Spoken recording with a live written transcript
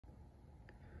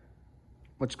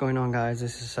What's going on, guys?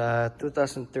 This is a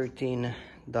 2013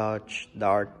 Dodge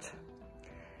Dart.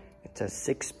 It's a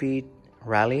 6-speed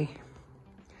rally.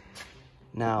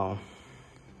 Now,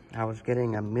 I was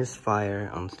getting a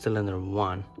misfire on cylinder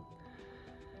 1.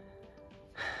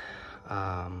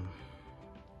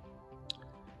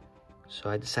 So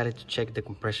I decided to check the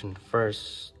compression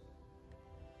first,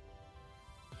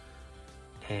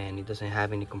 and it doesn't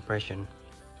have any compression.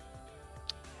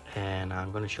 And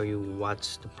I'm going to show you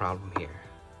what's the problem here.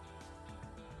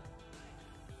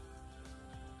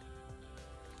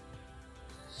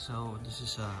 So this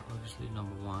is obviously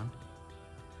number 1,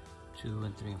 2,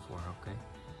 and 3, and 4. Okay,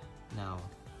 now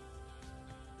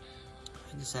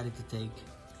I decided to take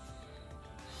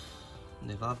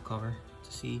the valve cover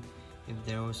to see if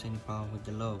there was any problem with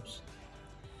the lobes.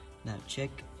 Now check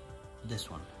this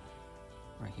one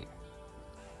right here.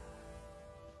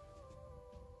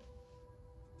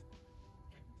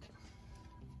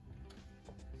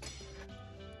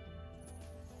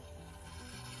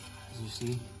 As you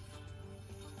see,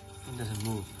 it doesn't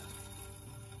move.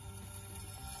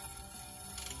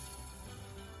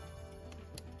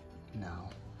 Now,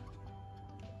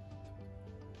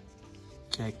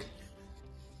 check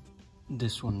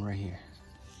this one right here.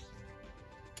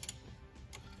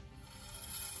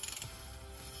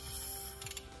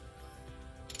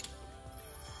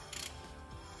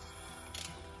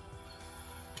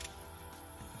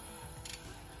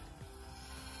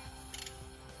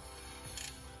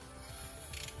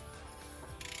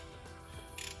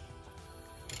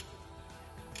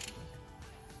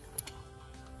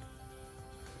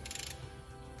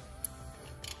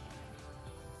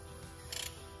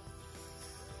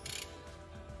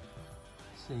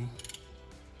 See?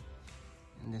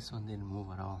 And this one didn't move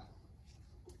at all.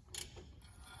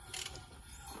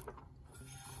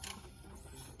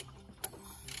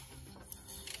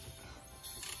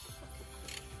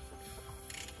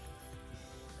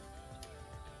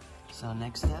 So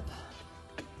next step,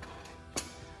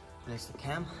 place the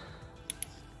cam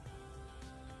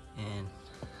and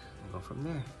go from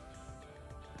there.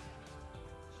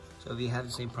 So if you have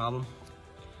the same problem,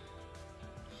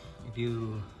 if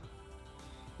you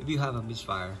have a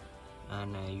misfire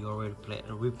and you already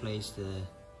replaced the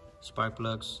spark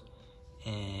plugs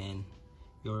and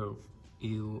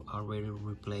you already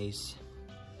replaced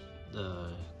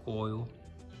the coil,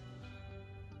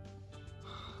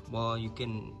 well, you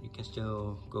can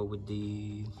still go with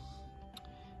the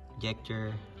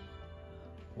injector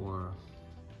or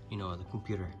the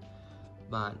computer.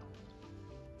 But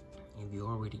if you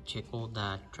already check all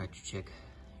that, try to check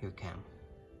your cam.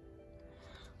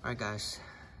 Alright guys,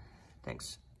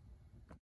 thanks.